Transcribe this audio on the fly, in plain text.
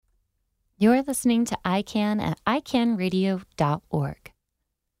You're listening to iCan at iCanRadio.org.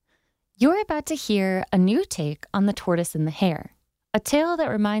 You're about to hear a new take on The Tortoise and the Hare, a tale that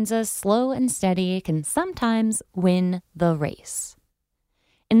reminds us slow and steady can sometimes win the race.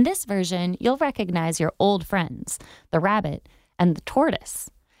 In this version, you'll recognize your old friends, the rabbit and the tortoise,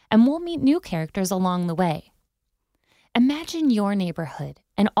 and we'll meet new characters along the way. Imagine your neighborhood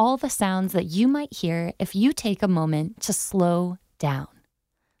and all the sounds that you might hear if you take a moment to slow down,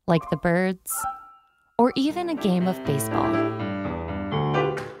 like the birds or even a game of baseball.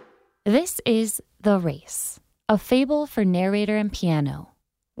 This is The Race, a fable for narrator and piano,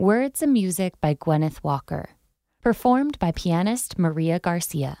 words and music by Gwyneth Walker, performed by pianist Maria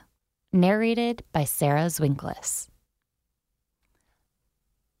García, narrated by Sarah Zwinklis.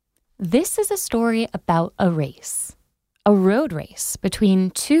 This is a story about a race, a road race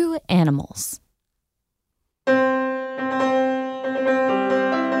between two animals.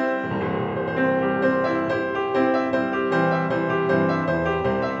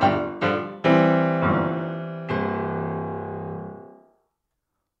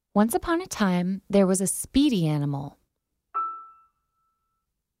 Once upon a time, there was a speedy animal.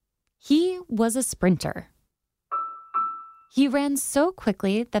 He was a sprinter. He ran so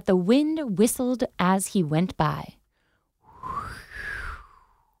quickly that the wind whistled as he went by.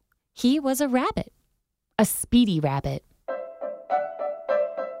 He was a rabbit, a speedy rabbit.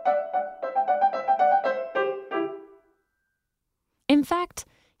 In fact,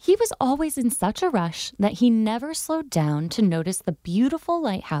 he was always in such a rush that he never slowed down to notice the beautiful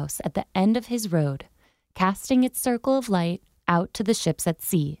lighthouse at the end of his road, casting its circle of light out to the ships at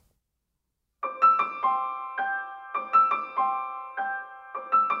sea.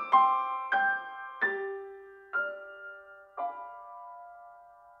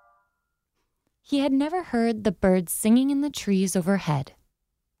 He had never heard the birds singing in the trees overhead.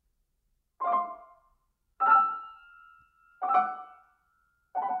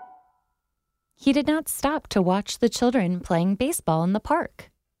 He did not stop to watch the children playing baseball in the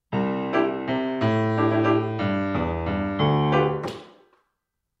park.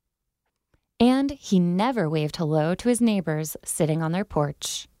 And he never waved hello to his neighbors sitting on their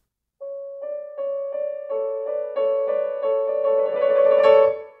porch.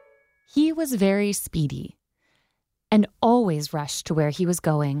 He was very speedy and always rushed to where he was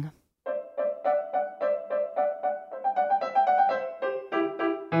going.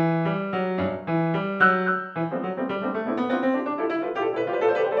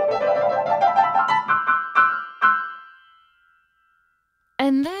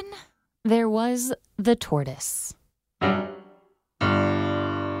 And then there was the tortoise. A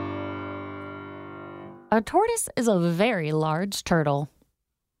tortoise is a very large turtle.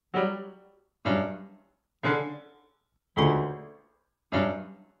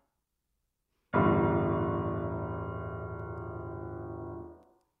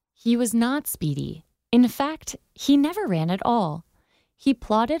 He was not speedy. In fact, he never ran at all. He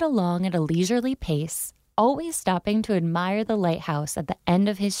plodded along at a leisurely pace, always stopping to admire the lighthouse at the end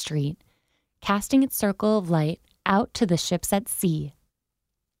of his street, casting its circle of light out to the ships at sea.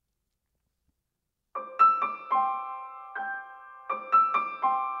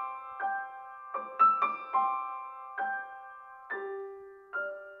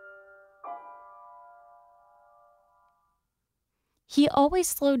 He always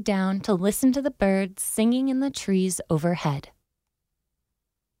slowed down to listen to the birds singing in the trees overhead.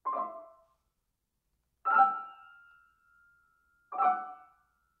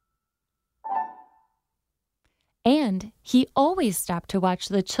 And he always stopped to watch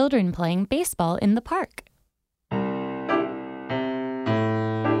the children playing baseball in the park.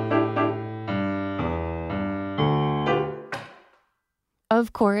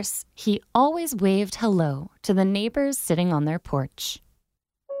 Of course, he always waved hello to the neighbors sitting on their porch.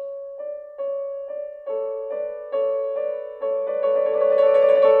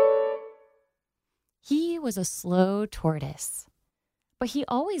 He was a slow tortoise, but he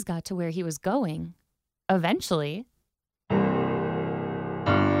always got to where he was going. Eventually.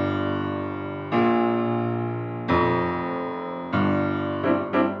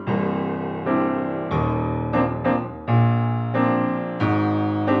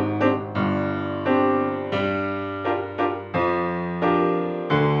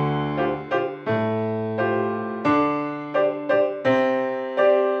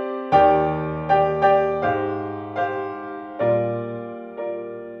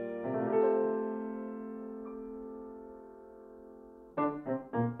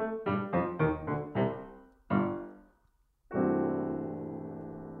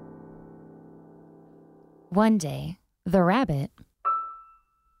 One day, the rabbit,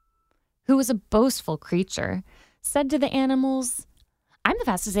 who was a boastful creature, said to the animals, "I'm the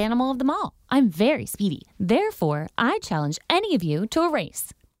fastest animal of them all. I'm very speedy. Therefore, I challenge any of you to a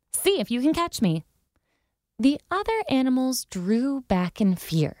race. See if you can catch me." The other animals drew back in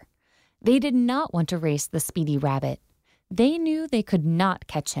fear. They did not want to race the speedy rabbit. They knew they could not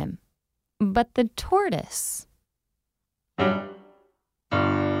catch him. But the tortoise...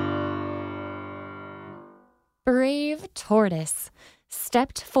 Brave Tortoise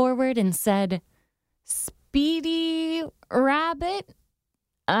stepped forward and said, "Speedy Rabbit,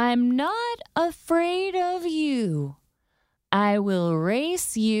 I'm not afraid of you. I will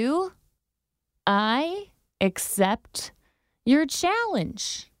race you. I accept your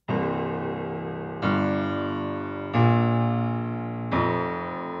challenge."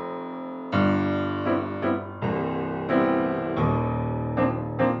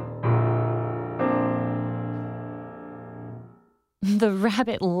 The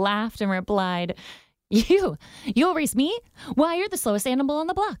rabbit laughed and replied, You'll race me? Why, you're the slowest animal on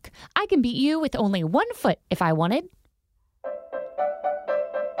the block. I can beat you with only 1 foot if I wanted."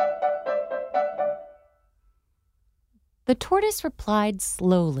 The tortoise replied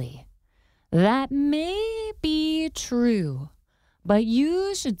slowly, "That may be true, but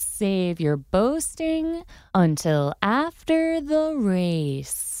you should save your boasting until after the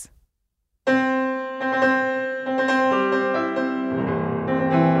race."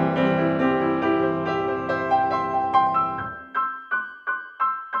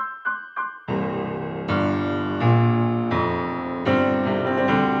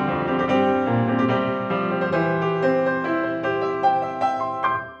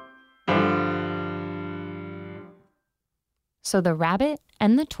 So the rabbit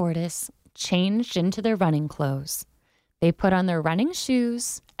and the tortoise changed into their running clothes. They put on their running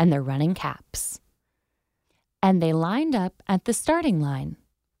shoes and their running caps. And they lined up at the starting line.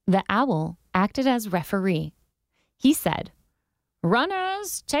 The owl acted as referee. He said,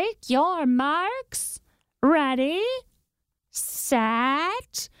 "Runners, take your marks. Ready,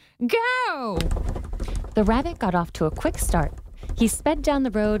 set, go." The rabbit got off to a quick start. He sped down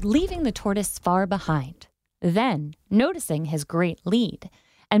the road, leaving the tortoise far behind. Then, noticing his great lead,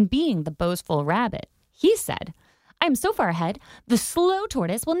 and being the boastful rabbit, he said, "I'm so far ahead, the slow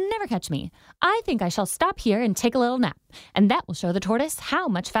tortoise will never catch me. I think I shall stop here and take a little nap, and that will show the tortoise how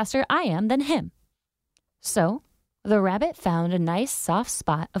much faster I am than him." So, the rabbit found a nice soft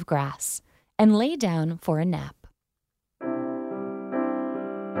spot of grass and lay down for a nap.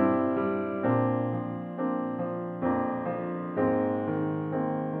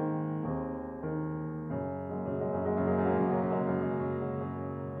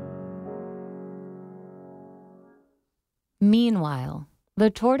 Meanwhile, the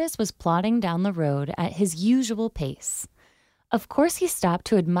tortoise was plodding down the road at his usual pace. Of course, he stopped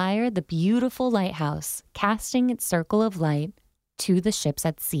to admire the beautiful lighthouse casting its circle of light to the ships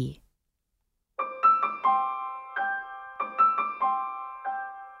at sea.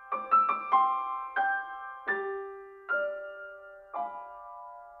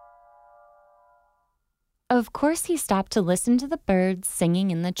 Of course, he stopped to listen to the birds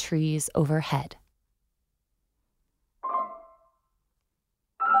singing in the trees overhead.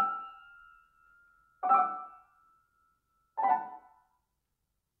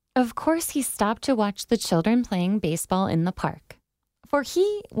 Of course, he stopped to watch the children playing baseball in the park. For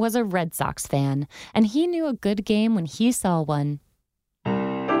he was a Red Sox fan, and he knew a good game when he saw one.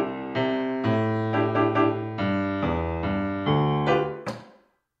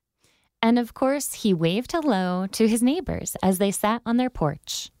 And of course, he waved hello to his neighbors as they sat on their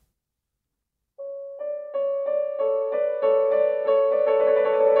porch.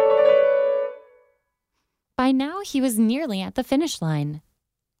 By now, he was nearly at the finish line.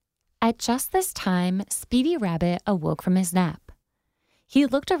 At just this time, Speedy Rabbit awoke from his nap. He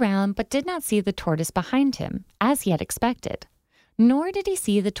looked around but did not see the tortoise behind him, as he had expected. Nor did he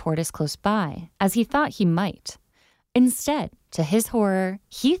see the tortoise close by, as he thought he might. Instead, to his horror,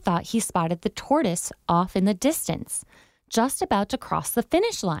 he thought he spotted the tortoise off in the distance, just about to cross the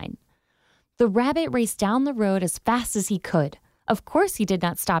finish line. The rabbit raced down the road as fast as he could. Of course, he did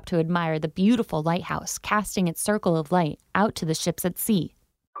not stop to admire the beautiful lighthouse casting its circle of light out to the ships at sea.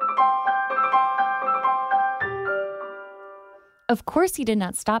 Of course, he did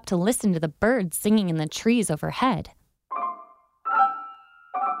not stop to listen to the birds singing in the trees overhead.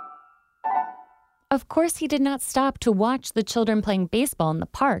 Of course, he did not stop to watch the children playing baseball in the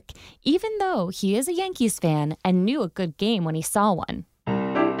park, even though he is a Yankees fan and knew a good game when he saw one.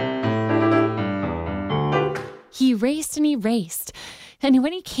 He raced and he raced, and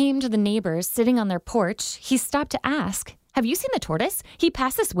when he came to the neighbors sitting on their porch, he stopped to ask, "Have you seen the tortoise? He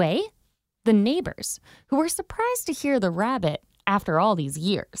passed this way?" The neighbors, who were surprised to hear the rabbit after all these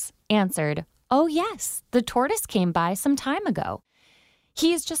years, answered, "Oh yes, the tortoise came by some time ago.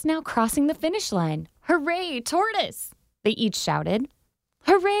 He is just now crossing the finish line. Hooray, tortoise!" They each shouted.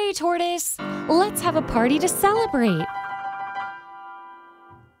 "Hooray, tortoise! Let's have a party to celebrate!"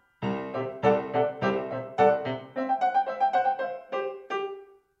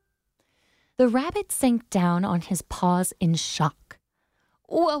 The rabbit sank down on his paws in shock.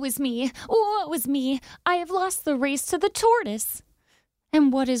 "Woe is me! Woe is me! I have lost the race to the tortoise.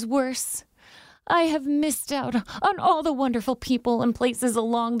 And what is worse, I have missed out on all the wonderful people and places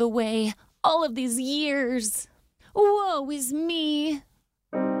along the way, all of these years. Woe is me!"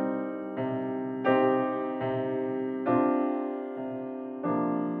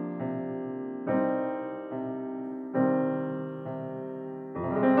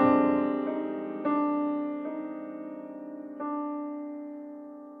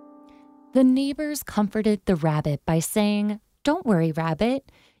 The neighbors comforted the rabbit by saying, "Don't worry,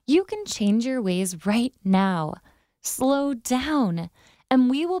 rabbit. You can change your ways right now. Slow down, and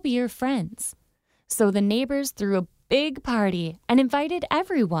we will be your friends." So the neighbors threw a big party and invited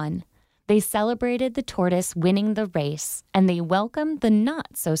everyone. They celebrated the tortoise winning the race, and they welcomed the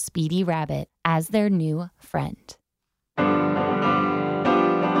not-so-speedy rabbit as their new friend.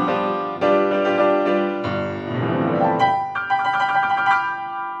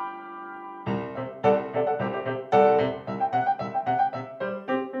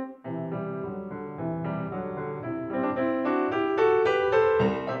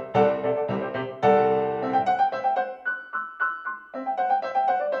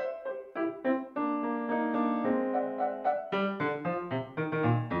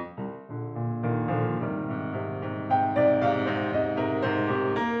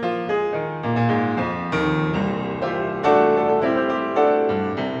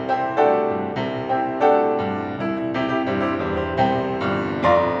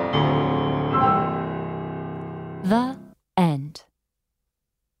 The end.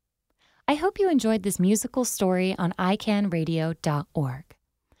 I hope you enjoyed this musical story on iCanRadio.org.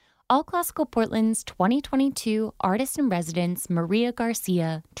 All Classical Portland's 2022 Artist in Residence María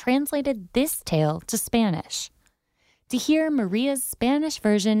García translated this tale to Spanish. To hear Maria's Spanish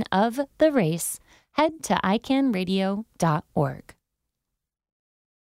version of The Race, head to iCanRadio.org.